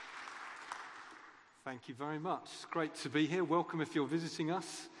Thank you very much. It's great to be here. Welcome if you're visiting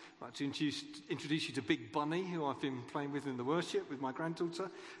us. I'd like to introduce you to Big Bunny, who I've been playing with in the worship with my granddaughter.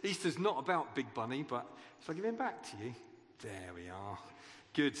 Easter's not about Big Bunny, but shall I give him back to you? There we are.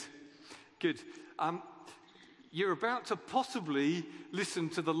 Good. You're about to possibly listen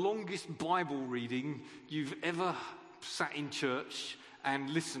to the longest Bible reading you've ever sat in church and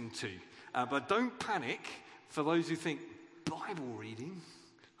listened to. But don't panic for those who think, Bible reading?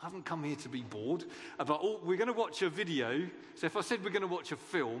 I haven't come here to be bored. But we're going to watch a video. So if I said we're going to watch a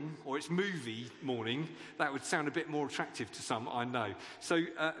film or it's movie morning, that would sound a bit more attractive to some, I know. So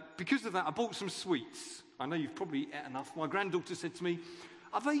because of that, I bought some sweets. I know you've probably ate enough. My granddaughter said to me,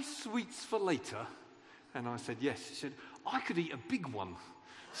 "Are they sweets for later?" And I said, yes. She said, "I could eat a big one."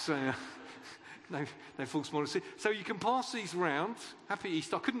 So no false modesty. So you can pass these round. Happy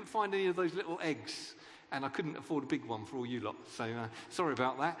Easter. I couldn't find any of those little eggs. And I couldn't afford a big one for all you lot, so sorry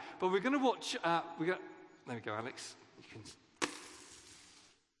about that. But we're going to watch. There we go, Alex.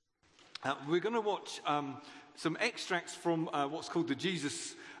 We're going to watch some extracts from what's called the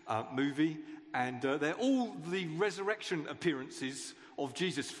Jesus movie, and they're all the resurrection appearances of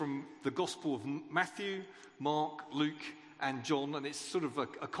Jesus from the Gospel of Matthew, Mark, Luke, and John, and it's sort of a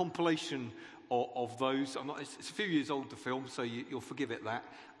compilation of those. It's a few years old, the film, so you'll forgive it that.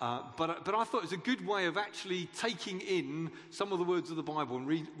 But I thought it was a good way of actually taking in some of the words of the Bible and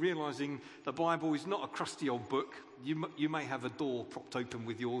realising the Bible is not a crusty old book. You may have a door propped open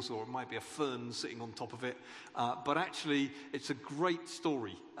with yours, or it might be a fern sitting on top of it. But actually, it's a great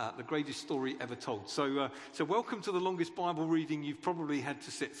story, the greatest story ever told. So welcome to the longest Bible reading you've probably had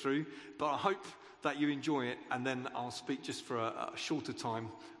to sit through. But I hope that you enjoy it, and then I'll speak just for a shorter time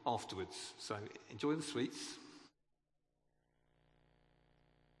afterwards. So enjoy the sweets.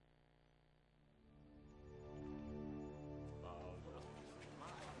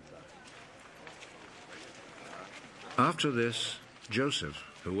 After this, Joseph,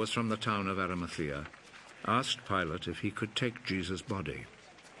 who was from the town of Arimathea, asked Pilate if he could take Jesus' body.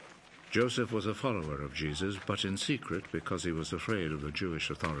 Joseph was a follower of Jesus, but in secret because he was afraid of the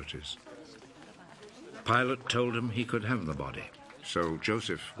Jewish authorities. Pilate told him he could have the body, so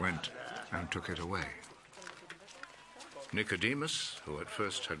Joseph went and took it away. Nicodemus, who at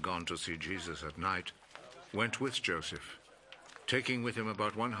first had gone to see Jesus at night, went with Joseph, taking with him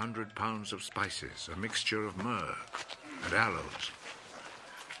about 100 pounds of spices, a mixture of myrrh and aloes.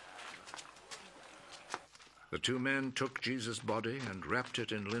 The two men took Jesus' body and wrapped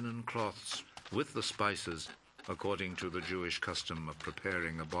it in linen cloths with the spices, according to the Jewish custom of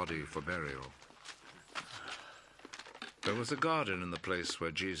preparing a body for burial. There was a garden in the place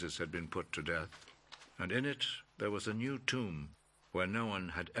where Jesus had been put to death, and in it there was a new tomb where no one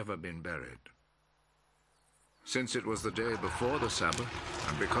had ever been buried. Since it was the day before the Sabbath,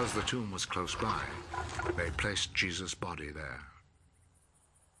 and because the tomb was close by, they placed Jesus' body there.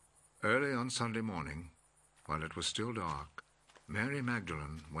 Early on Sunday morning, while it was still dark, Mary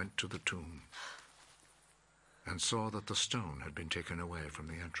Magdalene went to the tomb and saw that the stone had been taken away from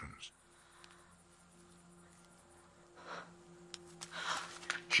the entrance.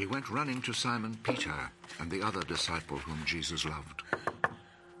 She went running to Simon Peter and the other disciple whom Jesus loved.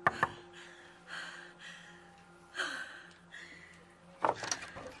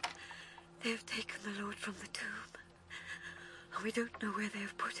 They have taken the Lord from the tomb, and we don't know where they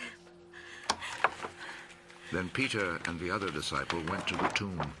have put him. Then Peter and the other disciple went to the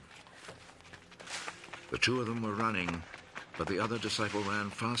tomb. The two of them were running, but the other disciple ran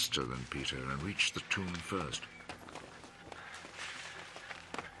faster than Peter and reached the tomb first.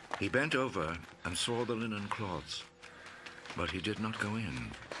 He bent over and saw the linen cloths, but he did not go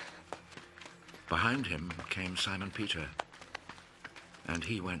in. Behind him came Simon Peter, and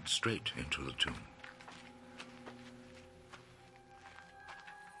he went straight into the tomb.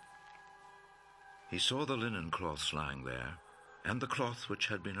 He saw the linen cloths lying there, and the cloth which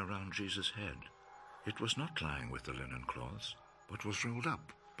had been around Jesus' head. It was not lying with the linen cloths, but was rolled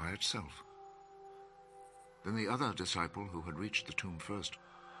up by itself. Then the other disciple, who had reached the tomb first,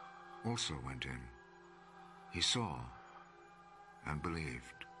 also went in. He saw and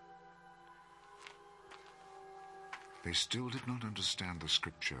believed. They still did not understand the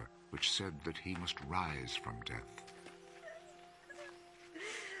scripture which said that he must rise from death.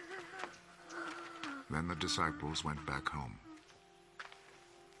 Then the disciples went back home.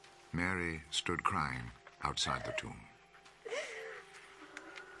 Mary stood crying outside the tomb.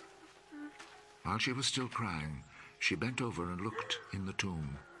 While she was still crying, she bent over and looked in the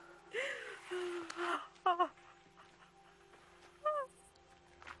tomb.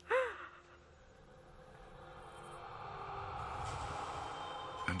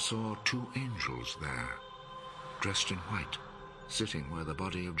 And and saw two angels there, dressed in white, sitting where the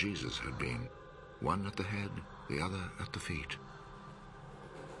body of Jesus had been, one at the head, the other at the feet.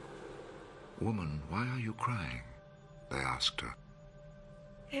 "Woman, why are you crying?" they asked her.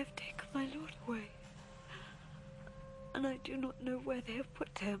 They have taken my Lord away, and I do not know where they have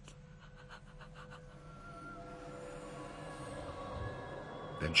put him.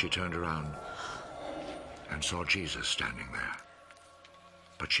 Then she turned around and saw Jesus standing there.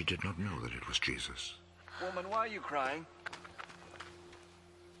 But she did not know that it was Jesus. "Woman, why are you crying?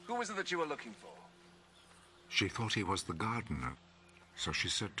 Who is it that you are looking for?" She thought he was the gardener, so she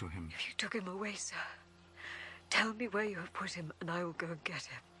said to him, If you took him away, sir, tell me where you have put him, and I will go and get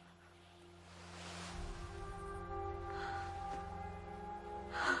him.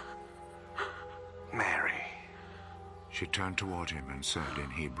 Mary. She turned toward him and said in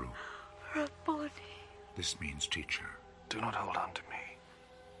Hebrew, Rabboni. this means teacher. Do not hold on to me,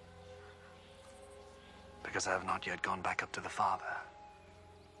 because I have not yet gone back up to the Father.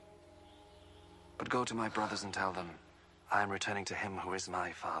 But go to my brothers and tell them, I am returning to him who is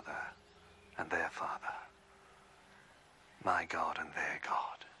my Father and their Father, my God and their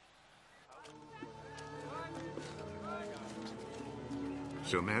God.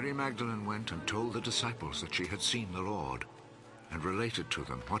 So Mary Magdalene went and told the disciples that she had seen the Lord, and related to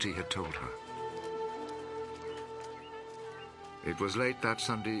them what he had told her. It was late that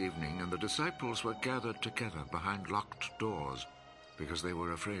Sunday evening, and the disciples were gathered together behind locked doors because they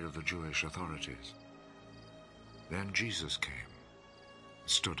were afraid of the Jewish authorities. Then Jesus came,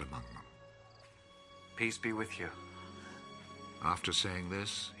 stood among them. Peace be with you. After saying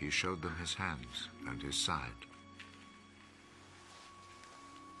this, he showed them his hands and his side.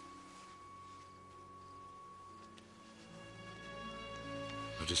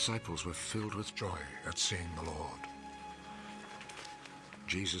 The disciples were filled with joy at seeing the Lord.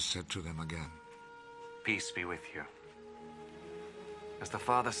 Jesus said to them again, Peace be with you. As the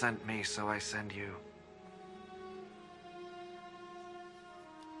Father sent me, so I send you.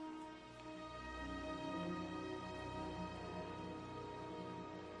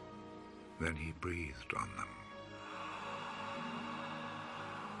 Then he breathed on them.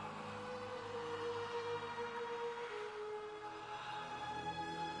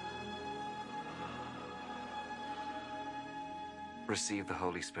 Receive the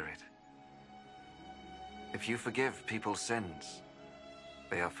Holy Spirit. If you forgive people's sins,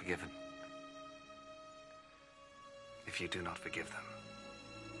 they are forgiven. If you do not forgive them,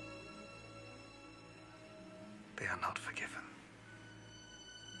 they are not forgiven.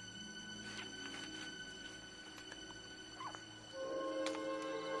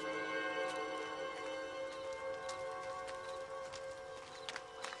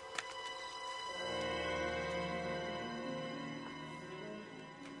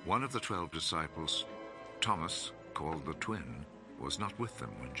 One of the 12 disciples, Thomas, called the twin, was not with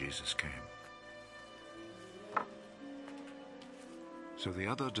them when Jesus came. So the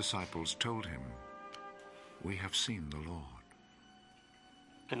other disciples told him, We have seen the Lord.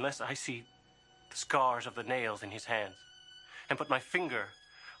 Unless I see the scars of the nails in his hands, and put my finger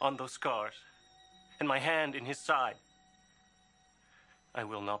on those scars, and my hand in his side, I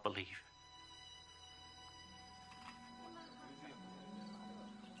will not believe.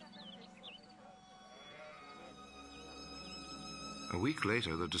 A week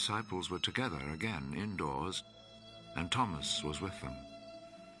later, the disciples were together again indoors, and Thomas was with them.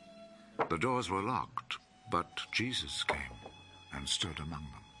 The doors were locked, but Jesus came and stood among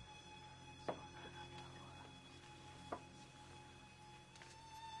them.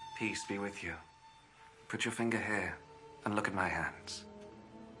 Peace be with you. Put your finger here and look at my hands.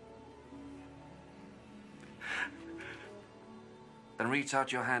 Then reach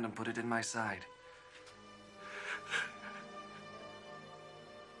out your hand and put it in my side.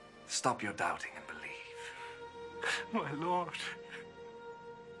 Stop your doubting and believe. My Lord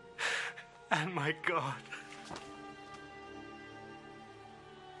and my God.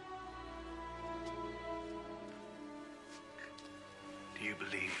 Do you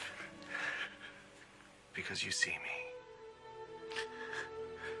believe because you see me?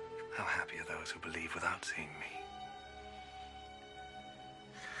 How happy are those who believe without seeing me?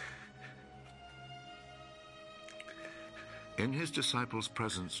 In his disciples'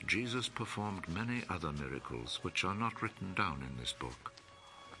 presence, Jesus performed many other miracles which are not written down in this book.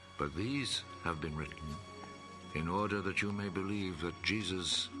 But these have been written in order that you may believe that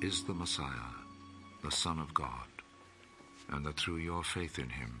Jesus is the Messiah, the Son of God, and that through your faith in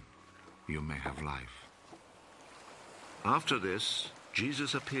him you may have life. After this,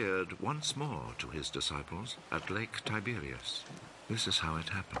 Jesus appeared once more to his disciples at Lake Tiberias. This is how it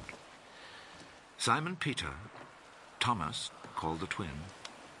happened. Simon Peter, Thomas, called the twin,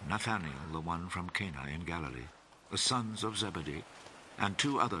 Nathanael, the one from Cana in Galilee, the sons of Zebedee, and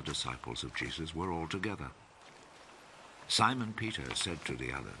 2 other disciples of Jesus were all together. Simon Peter said to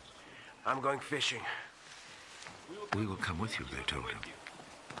the others, I'm going fishing. "We will come with you," they told him.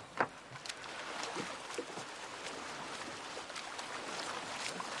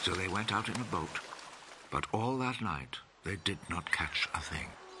 So they went out in a boat, but all that night they did not catch a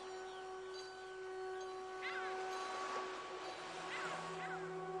thing.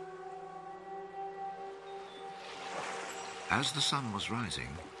 As the sun was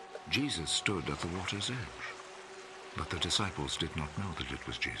rising, Jesus stood at the water's edge. But the disciples did not know that it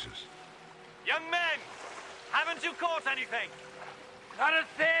was Jesus. Young men, haven't you caught anything? Not a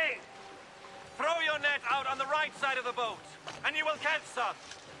thing! Throw your net out on the right side of the boat, and you will catch some.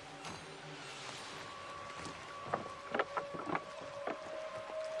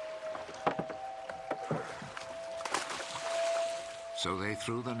 So they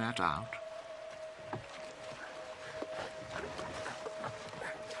threw the net out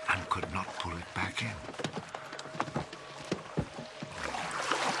and could not pull it back in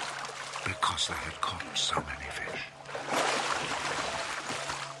because they had caught so many fish.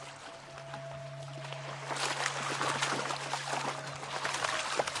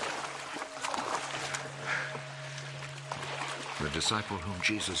 The disciple whom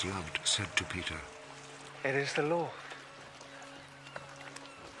Jesus loved said to Peter, It is the Lord.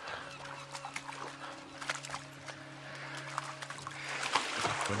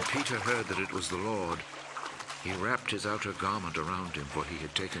 When Peter heard that it was the Lord, he wrapped his outer garment around him, for he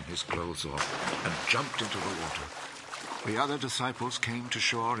had taken his clothes off, and jumped into the water. The other disciples came to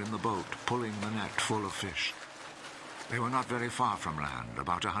shore in the boat, pulling the net full of fish. They were not very far from land,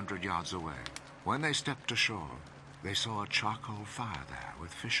 about 100 yards away. When they stepped ashore, they saw a charcoal fire there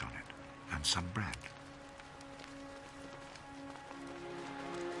with fish on it and some bread.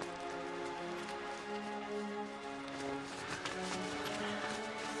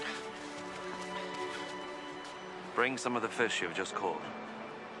 Bring some of the fish you've just caught.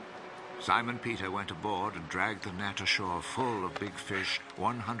 Simon Peter went aboard and dragged the net ashore full of big fish,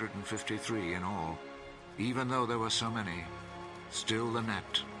 153 in all. Even though there were so many, still the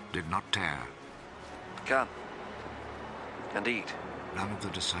net did not tear. Come and eat. None of the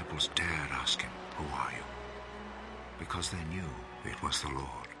disciples dared ask him, "Who are you?" because they knew it was the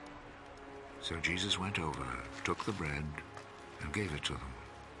Lord. So Jesus went over, took the bread, and gave it to them.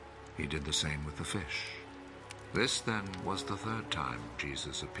 He did the same with the fish. This, then, was the 3rd time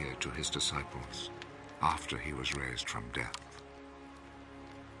Jesus appeared to his disciples after he was raised from death.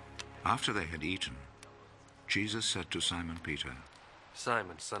 After they had eaten, Jesus said to Simon Peter,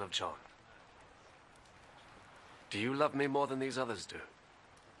 Simon, son of John, do you love me more than these others do?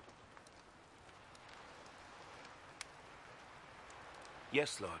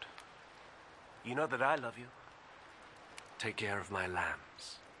 Yes, Lord. You know that I love you. Take care of my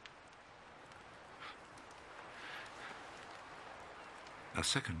lambs. A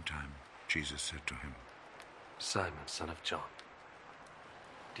 2nd time, Jesus said to him, Simon, son of John,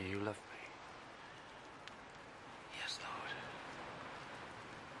 do you love me? Yes, Lord.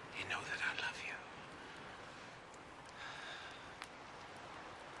 You know that I love you.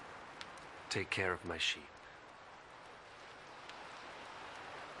 Take care of my sheep.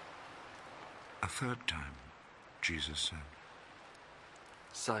 A 3rd time, Jesus said,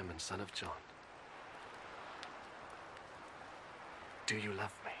 Simon, son of John, do you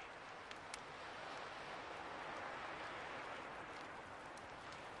love me?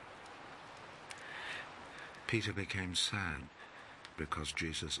 Peter became sad because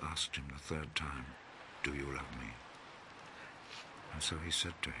Jesus asked him the 3rd time, "Do you love me?" And so he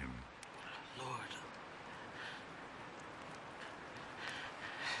said to him, Lord,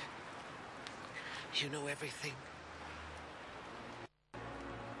 you know everything.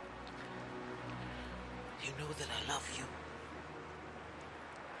 You know that I love you.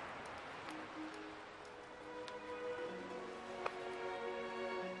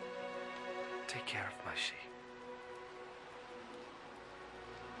 Take care of my sheep.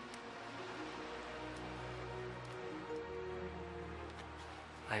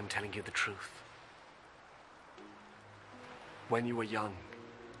 I am telling you the truth. When you were young,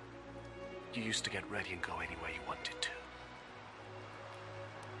 you used to get ready and go anywhere you wanted to.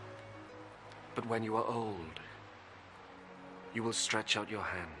 But when you are old, you will stretch out your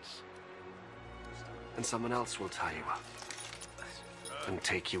hands, and someone else will tie you up and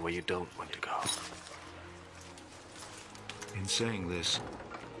take you where you don't want to go. In saying this,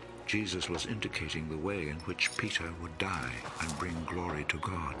 Jesus was indicating the way in which Peter would die and bring glory to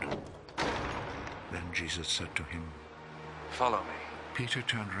God. Then Jesus said to him, Follow me. Peter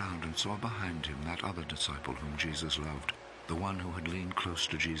turned round and saw behind him that other disciple whom Jesus loved, the one who had leaned close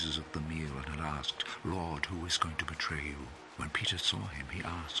to Jesus at the meal and had asked, Lord, who is going to betray you? When Peter saw him, he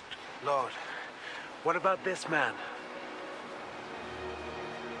asked, Lord, what about this man?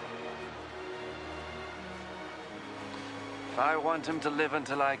 If I want him to live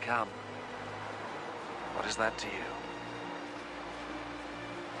until I come, what is that to you?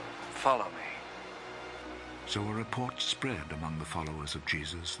 Follow me. So a report spread among the followers of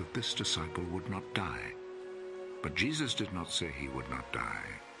Jesus that this disciple would not die. But Jesus did not say he would not die.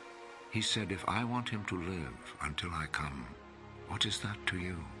 He said, if I want him to live until I come, what is that to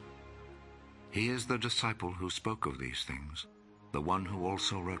you? He is the disciple who spoke of these things, the one who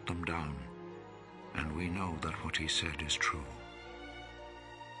also wrote them down. And we know that what he said is true.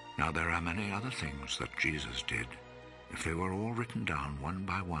 Now there are many other things that Jesus did. If they were all written down one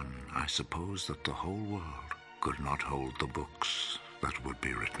by one, I suppose that the whole world could not hold the books that would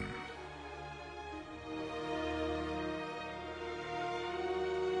be written.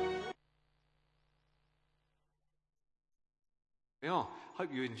 Yeah, hope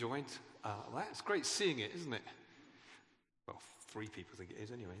you enjoyed that. It's great seeing it, isn't it? Well, 3 people think it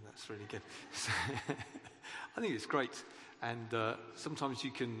is anyway. That's really good. I think it's great. And sometimes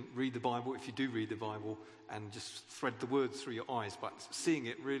you can read the Bible, if you do read the Bible, and just thread the words through your eyes. But seeing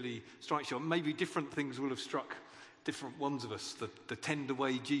it really strikes you. Maybe different things will have struck different ones of us. The tender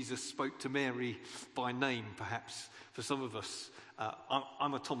way Jesus spoke to Mary by name, perhaps, for some of us.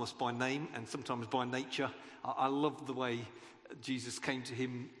 I'm a Thomas by name and sometimes by nature. I love the way Jesus came to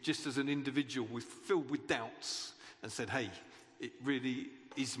him just as an individual filled with doubts and said, hey, it really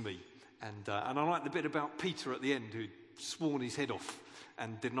is me. And I like the bit about Peter at the end, who'd sworn his head off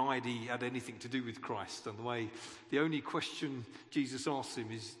and denied he had anything to do with Christ. And the only question Jesus asked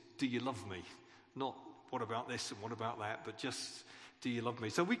him is, do you love me? Not what about this and what about that, but just, do you love me?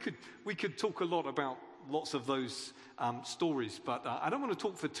 So we could talk a lot about lots of those stories, but I don't want to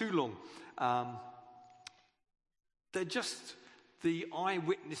talk for too long. They're just the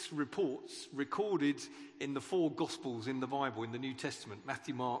eyewitness reports recorded in the 4 Gospels in the Bible, in the New Testament,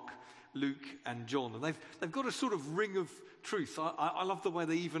 Matthew, Mark, Luke and John. And they've got a sort of ring of truth. I love the way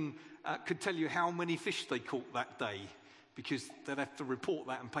they even could tell you how many fish they caught that day, because they'd have to report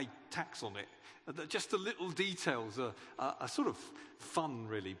that and pay tax on it. Just the little details are sort of fun,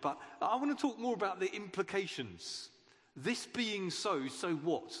 really. But I want to talk more about the implications. This being so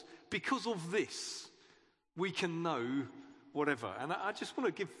what? Because of this, we can know whatever. And I just want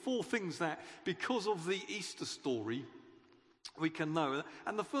to give 4 things that, because of the Easter story, we can know.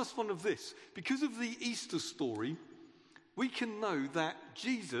 And the first one of this, because of the Easter story, we can know that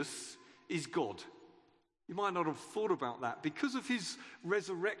Jesus is God. You might not have thought about that. Because of his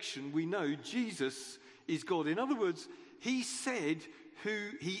resurrection, we know Jesus is God. In other words, he said who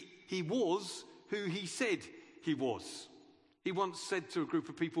he was, who he said he was. He once said to a group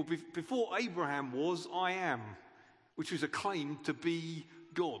of people, before Abraham was, I am, which was a claim to be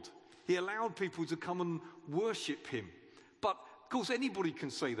God. He allowed people to come and worship him. But, of course, anybody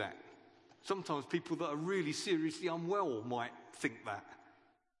can say that. Sometimes people that are really seriously unwell might think that.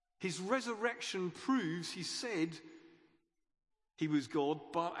 His resurrection proves he said he was God,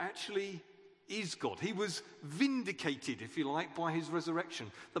 but actually is God. He was vindicated, if you like, by his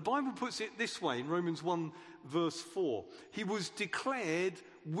resurrection. The Bible puts it this way in Romans 1, verse 4. He was declared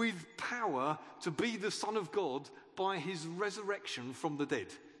with power to be the Son of God by his resurrection from the dead.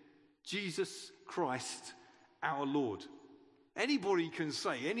 Jesus Christ, our Lord. Anybody can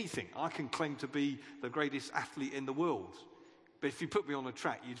say anything. I can claim to be the greatest athlete in the world. But if you put me on a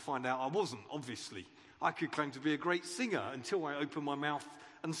track, you'd find out I wasn't, obviously. I could claim to be a great singer until I opened my mouth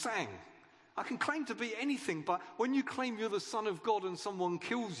and sang. I can claim to be anything, but when you claim you're the Son of God and someone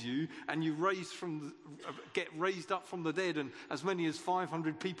kills you and you get raised up from the dead and as many as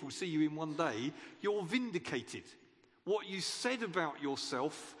 500 people see you in one day, you're vindicated. What you said about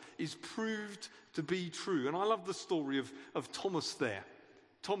yourself is proved to be true. And I love the story of Thomas there.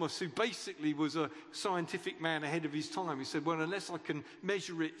 Thomas, who basically was a scientific man ahead of his time. He said, well, unless I can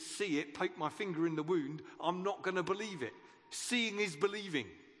measure it, see it, poke my finger in the wound, I'm not going to believe it. Seeing is believing.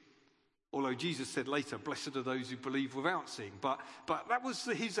 Although Jesus said later, blessed are those who believe without seeing. But that was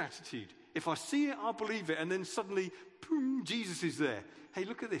his attitude. If I see it, I'll believe it. And then suddenly, boom, Jesus is there. Hey,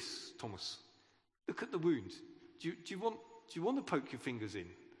 look at this, Thomas. Look at the wound. Do you want to poke your fingers in?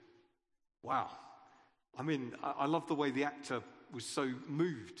 Wow. I mean, I love the way the actor was so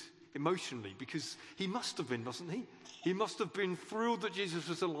moved. emotionally, because he must have been, mustn't he? He must have been thrilled that Jesus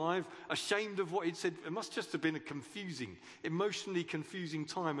was alive, ashamed of what he'd said. It must just have been a emotionally confusing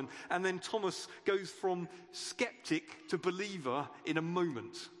time. And then Thomas goes from skeptic to believer in a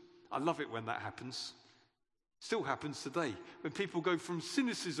moment. I love it when that happens. Still happens today, when people go from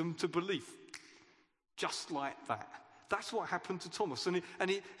cynicism to belief. Just like that. That's what happened to Thomas. And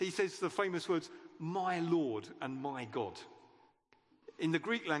he says the famous words, "My Lord and my God." In the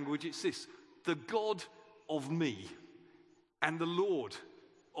Greek language, it's this: the God of me and the Lord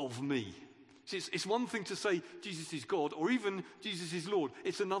of me. See, it's one thing to say Jesus is God, or even Jesus is Lord.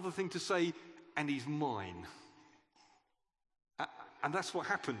 It's another thing to say, and he's mine. And that's what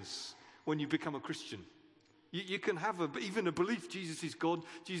happens when you become a Christian. You can have even a belief, Jesus is God,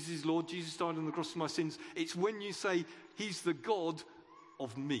 Jesus is Lord, Jesus died on the cross for my sins. It's when you say, he's the God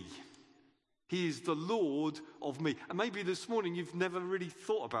of me. He is the Lord of me. And maybe this morning you've never really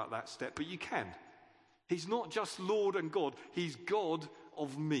thought about that step, but you can. He's not just Lord and God, he's God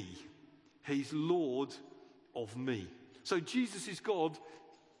of me. He's Lord of me. So Jesus is God,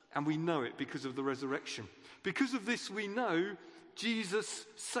 and we know it because of the resurrection. Because of this, we know Jesus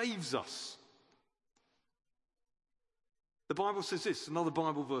saves us. The Bible says this, another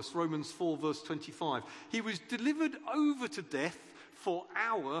Bible verse, Romans 4 verse 25. He was delivered over to death for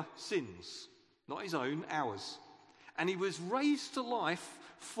our sins. Not his own, ours. And he was raised to life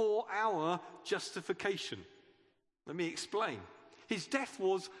for our justification. Let me explain. His death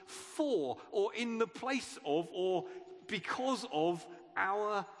was for, or in the place of, or because of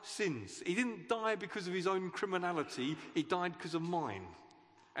our sins. He didn't die because of his own criminality. He died because of mine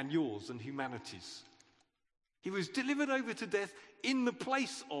and yours and humanity's. He was delivered over to death in the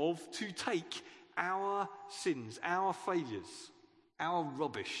place of, to take our sins, our failures, our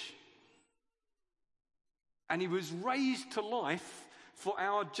rubbish. And he was raised to life for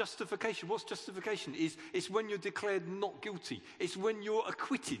our justification. What's justification? It's when you're declared not guilty. It's when you're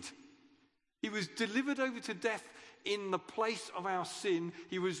acquitted. He was delivered over to death in the place of our sin.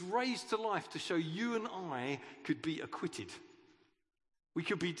 He was raised to life to show you and I could be acquitted. We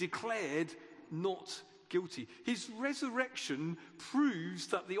could be declared not guilty. His resurrection proves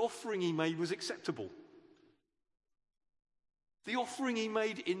that the offering he made was acceptable. The offering he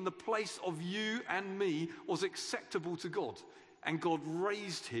made in the place of you and me was acceptable to God, and God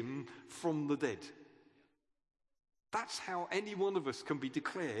raised him from the dead. That's how any one of us can be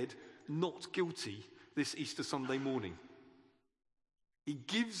declared not guilty this Easter Sunday morning. He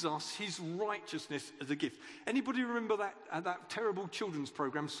gives us his righteousness as a gift. Anybody remember that terrible children's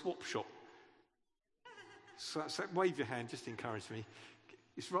program, Swap Shop? So wave your hand, just encourage me.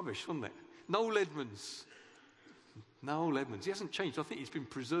 It's rubbish, wasn't it? Noel Edmonds. He hasn't changed. I think he's been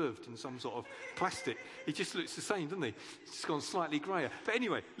preserved in some sort of plastic. He just looks the same, doesn't he? It's gone slightly grayer. But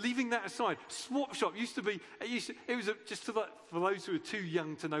anyway, leaving that aside, Swap Shop used to be, for those who are too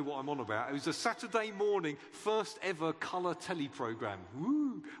young to know what I'm on about, it was a Saturday morning, first ever colour telly programme.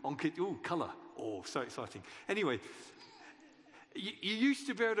 Woo! On kids, colour. Oh, so exciting. Anyway, you used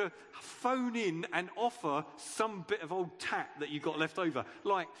to be able to phone in and offer some bit of old tat that you got left over.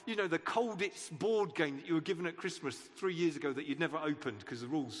 Like, the Colditz board game that you were given at Christmas 3 years ago that you'd never opened because the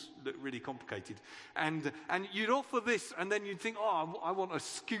rules looked really complicated. And you'd offer this, and then you'd think, I want a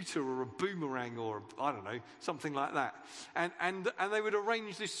scooter or a boomerang or, I don't know, something like that. And they would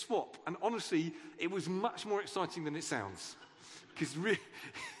arrange this swap. And honestly, it was much more exciting than it sounds. Because really...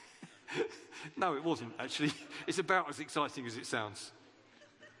 No, it wasn't, actually. It's about as exciting as it sounds.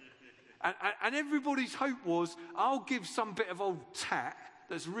 And everybody's hope was, I'll give some bit of old tat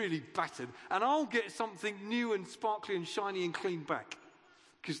that's really battered, and I'll get something new and sparkly and shiny and clean back.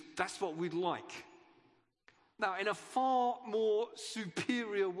 Because that's what we'd like. Now, in a far more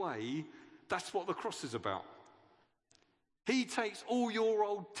superior way, that's what the cross is about. He takes all your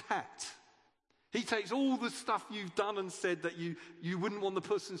old tat. He takes all the stuff you've done and said that you wouldn't want the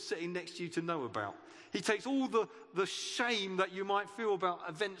person sitting next to you to know about. He takes all the shame that you might feel about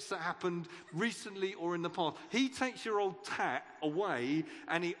events that happened recently or in the past. He takes your old tat away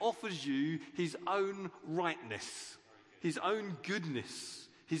and he offers you his own rightness, his own goodness,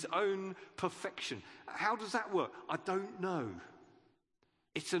 his own perfection. How does that work? I don't know.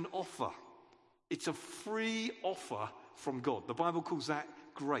 It's an offer. It's a free offer from God. The Bible calls that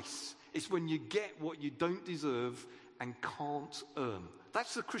grace. It's when you get what you don't deserve and can't earn.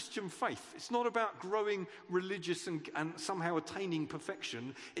 That's the Christian faith. It's not about growing religious and somehow attaining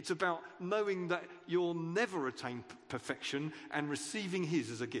perfection. It's about knowing that you'll never attain perfection and receiving his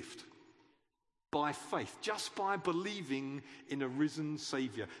as a gift. By faith, just by believing in a risen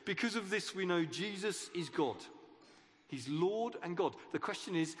Saviour. Because of this, we know Jesus is God. He's Lord and God. The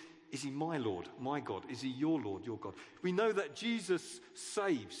question is is he my Lord, my God? Is he your Lord, your God? We know that Jesus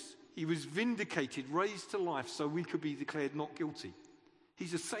saves. He was vindicated, raised to life so we could be declared not guilty.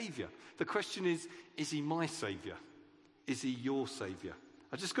 He's a saviour. The question is he my saviour? Is he your saviour?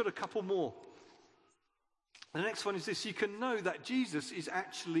 I just got a couple more. The next one is this. You can know that Jesus is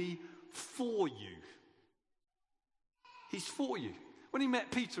actually for you. He's for you. When he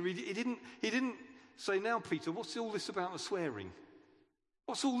met Peter, he didn't say, now, Peter, what's all this about the swearing?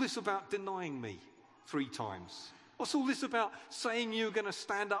 What's all this about denying me 3 times? What's all this about saying you're going to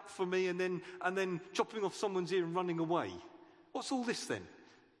stand up for me and then chopping off someone's ear and running away? What's all this then?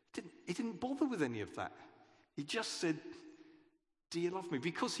 He didn't bother with any of that. He just said, do you love me?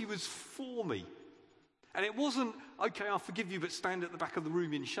 Because he was for me. And it wasn't, okay, I'll forgive you, but stand at the back of the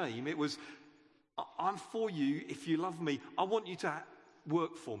room in shame. It was, I'm for you if you love me. I want you to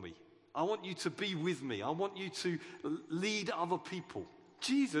work for me. I want you to be with me. I want you to lead other people.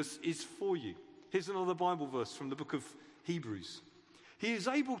 Jesus is for you. Here's another Bible verse from the book of Hebrews. He is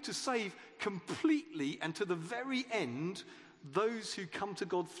able to save completely and to the very end those who come to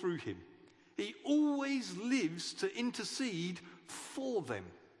God through him. He always lives to intercede for them.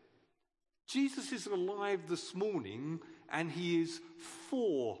 Jesus is alive this morning and he is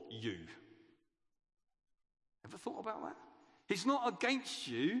for you. Ever thought about that? He's not against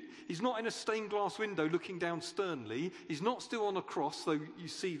you. He's not in a stained glass window looking down sternly. He's not still on a cross, though you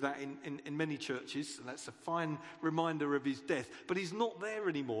see that in many churches. And that's a fine reminder of his death. But he's not there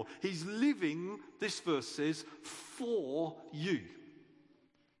anymore. He's living, this verse says, for you.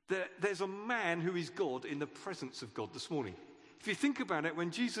 There's a man who is God in the presence of God this morning. If you think about it, when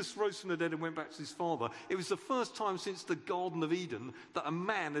Jesus rose from the dead and went back to his Father, it was the first time since the Garden of Eden that a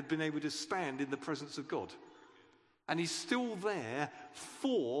man had been able to stand in the presence of God. And he's still there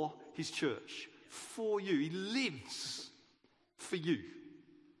for his church, for you. He lives for you.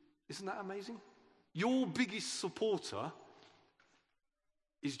 Isn't that amazing? Your biggest supporter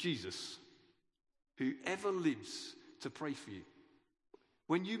is Jesus, who ever lives to pray for you.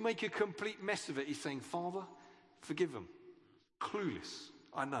 When you make a complete mess of it, he's saying, Father, forgive them. Clueless,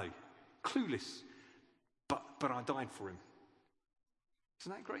 I know. Clueless. But I died for him.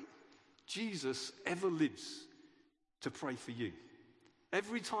 Isn't that great? Jesus ever lives to pray for you.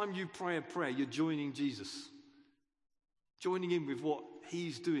 Every time you pray a prayer, you're joining Jesus. Joining in with what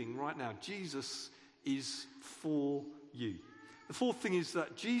he's doing right now. Jesus is for you. The fourth thing is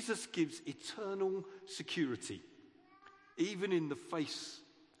that Jesus gives eternal security, even in the face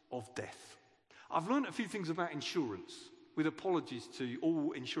of death. I've learned a few things about insurance, with apologies to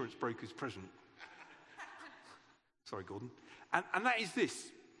all insurance brokers present. Sorry, Gordon. And that is this.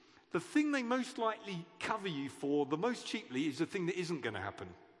 The thing they most likely cover you for the most cheaply is the thing that isn't going to happen.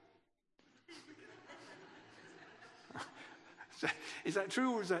 Is that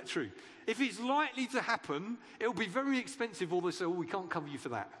true or is that true? If it's likely to happen, it'll be very expensive, or they say, oh, we can't cover you for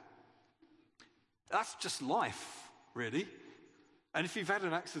that. That's just life, really. And if you've had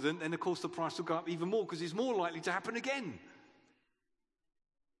an accident, then of course the price will go up even more because it's more likely to happen again.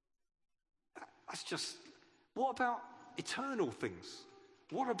 That's just, what about eternal things?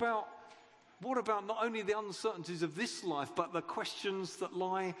 What about not only the uncertainties of this life, but the questions that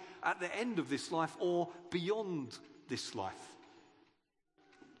lie at the end of this life or beyond this life?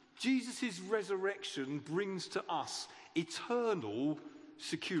 Jesus' resurrection brings to us eternal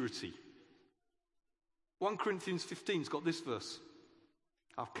security. 1 Corinthians 15's got this verse.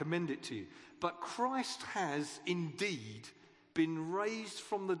 I'll commend it to you. But Christ has indeed been raised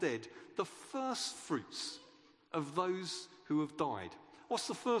from the dead, the first fruits of those who have died. What's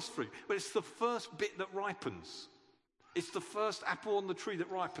the first fruit? Well, it's the first bit that ripens. It's the first apple on the tree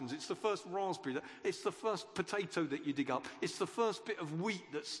that ripens. It's the first raspberry. It's the first potato that you dig up. It's the first bit of wheat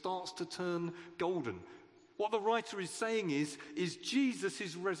that starts to turn golden. What the writer is saying is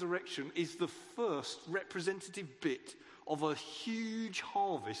Jesus' resurrection is the first representative bit of a huge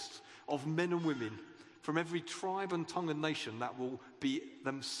harvest of men and women from every tribe and tongue and nation that will be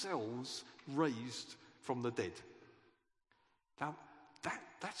themselves raised from the dead. Now,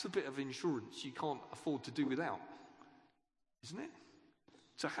 that's a bit of insurance you can't afford to do without, isn't it?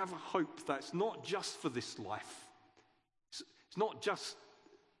 To have a hope that's not just for this life. It's not just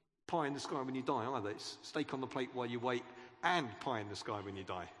pie in the sky when you die either. It's steak on the plate while you wait and pie in the sky when you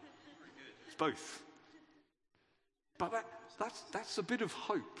die. It's both. But that's a bit of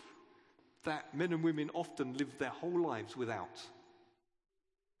hope that men and women often live their whole lives without.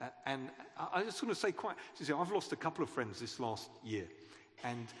 And I just want to say I've lost a couple of friends this last year.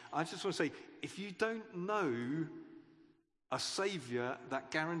 And I just want to say, if you don't know a saviour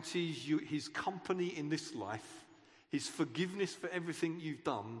that guarantees you his company in this life, his forgiveness for everything you've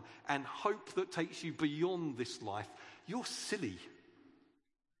done, and hope that takes you beyond this life, you're silly.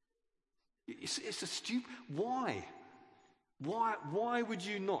 It's a stupid... Why? Why would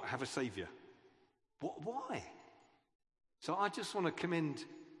you not have a saviour? Why? So I just want to commend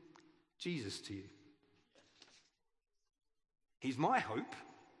Jesus to you. He's my hope.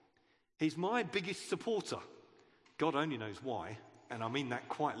 He's my biggest supporter. God only knows why, and I mean that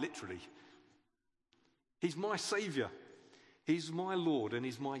quite literally. He's my saviour. He's my Lord, and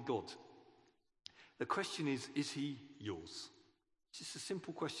he's my God. The question is he yours? It's just a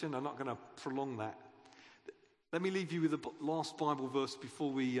simple question. I'm not going to prolong that. Let me leave you with the last Bible verse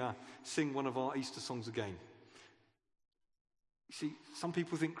before we sing one of our Easter songs again. You see, some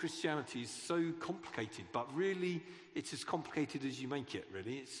people think Christianity is so complicated, but really it's as complicated as you make it,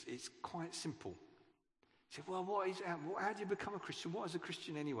 really. It's quite simple. You say, well, how do you become a Christian? What is a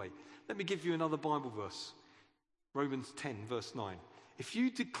Christian anyway? Let me give you another Bible verse. Romans 10, verse 9. If you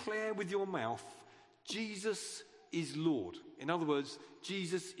declare with your mouth, Jesus is Lord. In other words,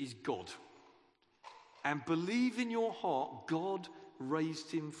 Jesus is God. And believe in your heart God raised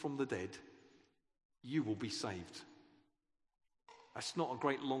him from the dead, you will be saved. That's not a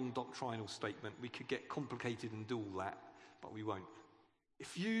great long doctrinal statement. We could get complicated and do all that, but we won't.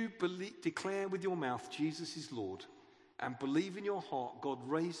 If you declare with your mouth Jesus is Lord and believe in your heart God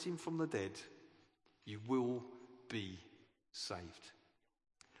raised him from the dead, you will be saved.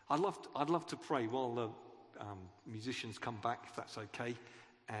 I'd love to pray while the musicians come back, if that's okay.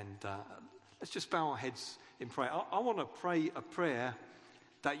 And let's just bow our heads in prayer. I want to pray a prayer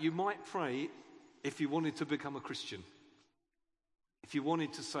that you might pray if you wanted to become a Christian. If you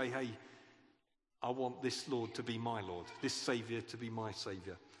wanted to say, hey, I want this Lord to be my Lord, this Saviour to be my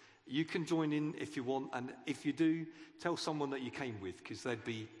Saviour. You can join in if you want, and if you do, tell someone that you came with, because they'd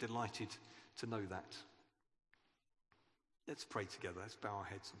be delighted to know that. Let's pray together. Let's bow our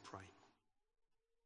heads and pray.